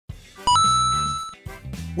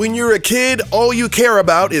When you're a kid, all you care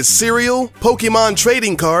about is cereal, Pokemon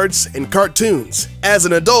trading cards, and cartoons. As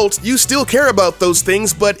an adult, you still care about those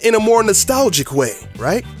things, but in a more nostalgic way,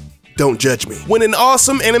 right? Don't judge me. When an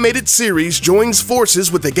awesome animated series joins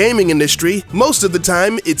forces with the gaming industry, most of the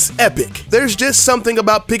time it's epic. There's just something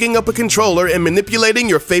about picking up a controller and manipulating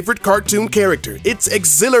your favorite cartoon character. It's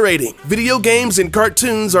exhilarating. Video games and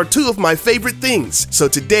cartoons are two of my favorite things, so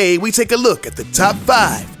today we take a look at the top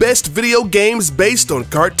 5 best video games based on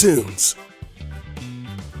cartoons.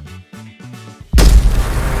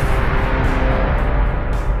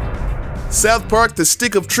 South Park: The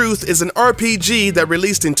Stick of Truth is an RPG that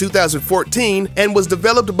released in 2014 and was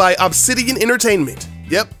developed by Obsidian Entertainment.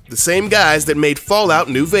 Yep, the same guys that made Fallout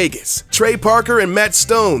New Vegas. Trey Parker and Matt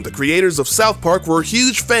Stone, the creators of South Park, were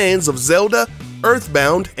huge fans of Zelda,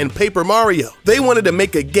 Earthbound, and Paper Mario. They wanted to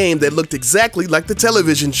make a game that looked exactly like the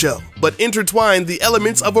television show, but intertwined the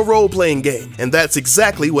elements of a role-playing game, and that's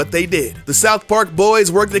exactly what they did. The South Park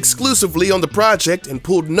boys worked exclusively on the project and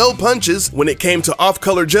pulled no punches when it came to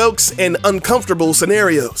off-color jokes and uncomfortable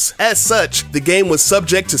scenarios. As such, the game was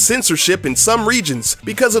subject to censorship in some regions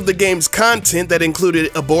because of the game's content that included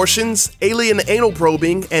abortions, alien anal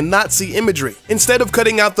probing, and Nazi imagery. Instead of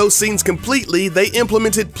cutting out those scenes completely, they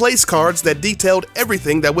implemented place cards that detailed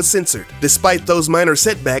everything that was censored. Despite those minor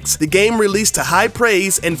setbacks, the game released to high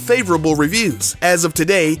praise and favorable reviews. As of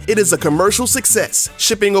today, it is a commercial success,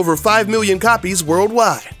 shipping over 5 million copies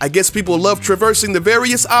worldwide. I guess people love traversing the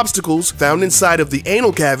various obstacles found inside of the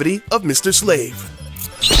anal cavity of Mr. Slave.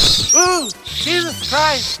 Ooh, Jesus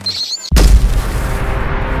Christ!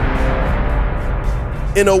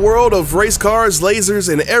 In a world of race cars, lasers,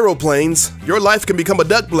 and aeroplanes, your life can become a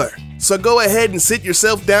duck blur. So go ahead and sit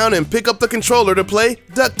yourself down and pick up the controller to play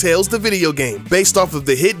DuckTales the video game, based off of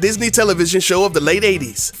the hit Disney television show of the late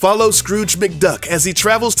 80s. Follow Scrooge McDuck as he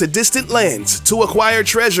travels to distant lands to acquire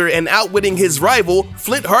treasure and outwitting his rival,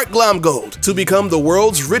 Flintheart Glomgold, to become the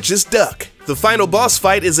world's richest duck. The final boss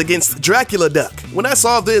fight is against Dracula Duck. When I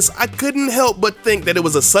saw this, I couldn't help but think that it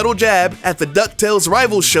was a subtle jab at the DuckTales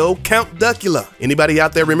rival show, Count Duckula. Anybody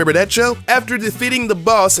out there remember that show? After defeating the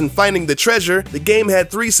boss and finding the treasure, the game had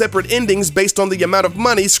 3 separate endings based on the amount of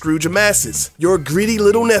money Scrooge amasses. Your greedy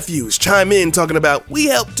little nephews chime in talking about, "We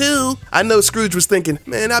helped too." I know Scrooge was thinking,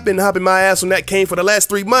 man, I've been hopping my ass on that cane for the last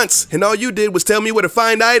 3 months, and all you did was tell me where to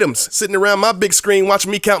find items, sitting around my big screen watching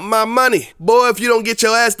me count my money. Boy, if you don't get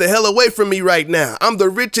your ass the hell away from me right now, I'm the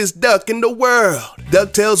richest duck in the world.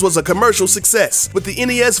 DuckTales was a commercial success, with the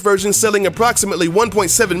NES version selling approximately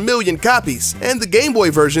 1.7 million copies, and the Game Boy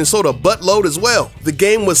version sold a buttload as well. The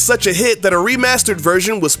game was such a hit that a remastered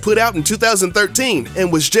version was put out in 2013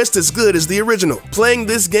 and was just as good as the original. Playing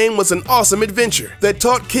this game was an awesome adventure that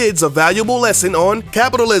taught kids a valuable lesson on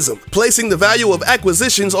capitalism, placing the value of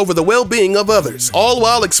acquisitions over the well-being of others, all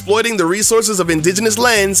while exploiting the resources of indigenous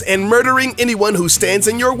lands and murdering anyone who stands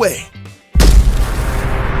in your way.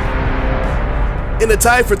 In a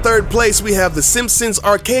tie for 3rd place, we have The Simpsons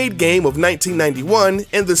arcade game of 1991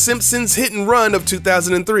 and The Simpsons Hit and Run of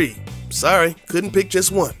 2003. Sorry, couldn't pick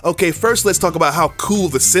just one. Okay, first let's talk about how cool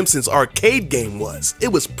The Simpsons arcade game was.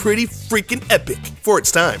 It was pretty freaking epic for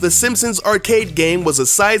its time. The Simpsons arcade game was a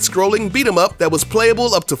side-scrolling beat-em-up that was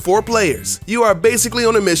playable up to 4 players. You are basically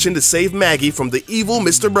on a mission to save Maggie from the evil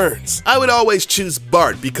Mr. Burns. I would always choose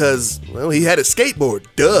Bart because, well, he had a skateboard,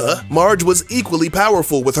 duh. Marge was equally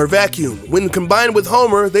powerful with her vacuum. When combined with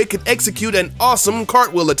Homer, they could execute an awesome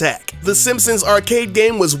cartwheel attack. The Simpsons arcade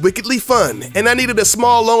game was wickedly fun, and I needed a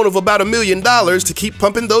small loan of about $1 million to keep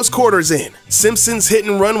pumping those quarters in. Simpsons Hit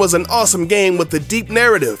and Run was an awesome game with a deep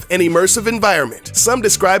narrative and immersive environment. Some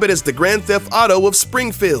describe it as the Grand Theft Auto of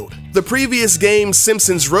Springfield. The previous game,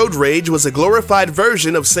 Simpsons Road Rage, was a glorified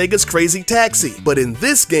version of Sega's Crazy Taxi, but in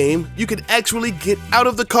this game, you could actually get out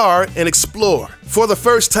of the car and explore. For the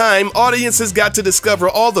first time, audiences got to discover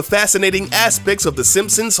all the fascinating aspects of the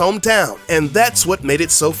Simpsons' hometown, and that's what made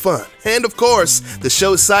it so fun. And of course, the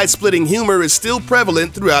show's side-splitting humor is still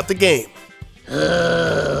prevalent throughout the game.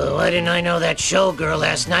 Why didn't I know that showgirl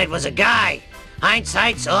last night was a guy?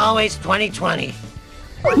 Hindsight's always 20/20.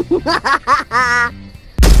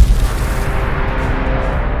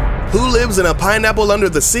 Who lives in a pineapple under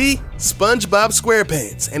the sea? SpongeBob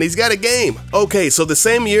SquarePants, and he's got a game. Okay, so the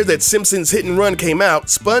same year that Simpsons Hit and Run came out,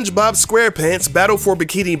 SpongeBob SquarePants Battle for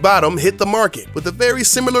Bikini Bottom hit the market with a very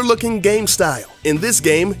similar looking game style. In this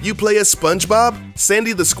game, you play as SpongeBob,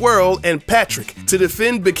 Sandy the Squirrel, and Patrick to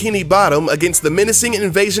defend Bikini Bottom against the menacing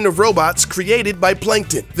invasion of robots created by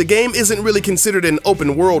Plankton. The game isn't really considered an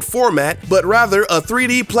open world format, but rather a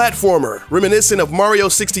 3D platformer, reminiscent of Mario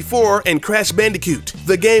 64 and Crash Bandicoot.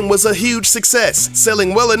 The game was a huge success,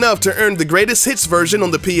 selling well enough to earn the greatest hits version on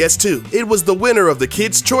the PS2. It was the winner of the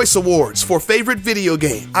Kids' Choice Awards for favorite video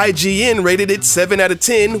game. IGN rated it 7 out of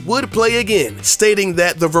 10, would play again, stating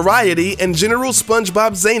that the variety and general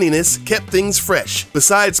SpongeBob zaniness kept things fresh.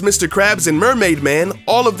 Besides Mr. Krabs and Mermaid Man,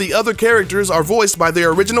 all of the other characters are voiced by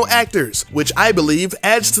their original actors, which I believe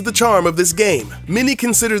adds to the charm of this game. Many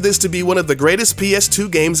consider this to be one of the greatest PS2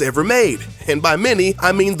 games ever made, and by many,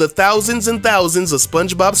 I mean the thousands and thousands of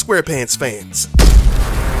SpongeBob SquarePants fans.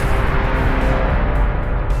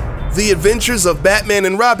 The Adventures of Batman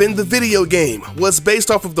and Robin, the video game, was based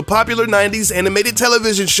off of the popular 90s animated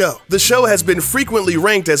television show. The show has been frequently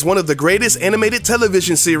ranked as one of the greatest animated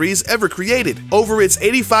television series ever created. Over its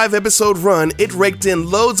 85-episode run, it raked in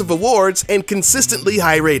loads of awards and consistently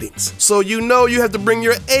high ratings. So you know you have to bring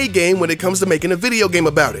your A game when it comes to making a video game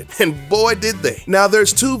about it, and boy did they. Now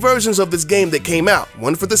there's two versions of this game that came out,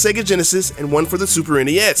 one for the Sega Genesis and one for the Super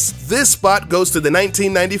NES. This spot goes to the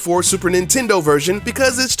 1994 Super Nintendo version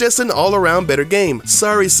because it's just an all-around better game.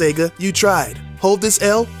 Sorry Sega, you tried. Hold this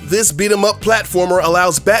L. This beat-em-up platformer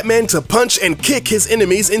allows Batman to punch and kick his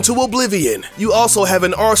enemies into oblivion. You also have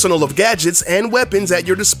an arsenal of gadgets and weapons at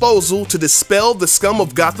your disposal to dispel the scum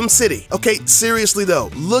of Gotham City. Okay, seriously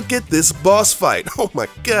though, look at this boss fight. Oh my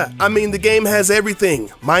god. I mean, the game has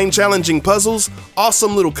everything. Mind-challenging puzzles,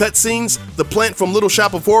 awesome little cutscenes, the plant from Little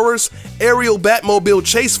Shop of Horrors, aerial Batmobile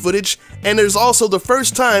chase footage, and there's also the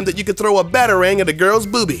first time that you could throw a batarang at a girl's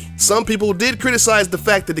boobie. Some people did criticize the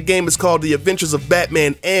fact that the game is called The Adventures of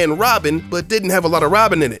Batman and Robin, but didn't have a lot of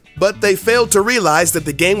Robin in it. But they failed to realize that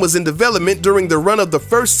the game was in development during the run of the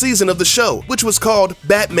first season of the show, which was called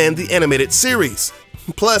Batman the Animated Series.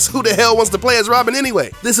 Plus, who the hell wants to play as Robin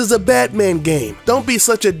anyway? This is a Batman game. Don't be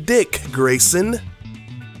such a dick, Grayson.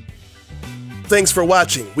 Thanks for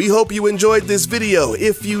watching. We hope you enjoyed this video.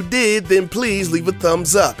 If you did, then please leave a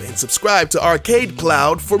thumbs up and subscribe to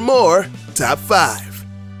ArcadeCloud for more Top 5.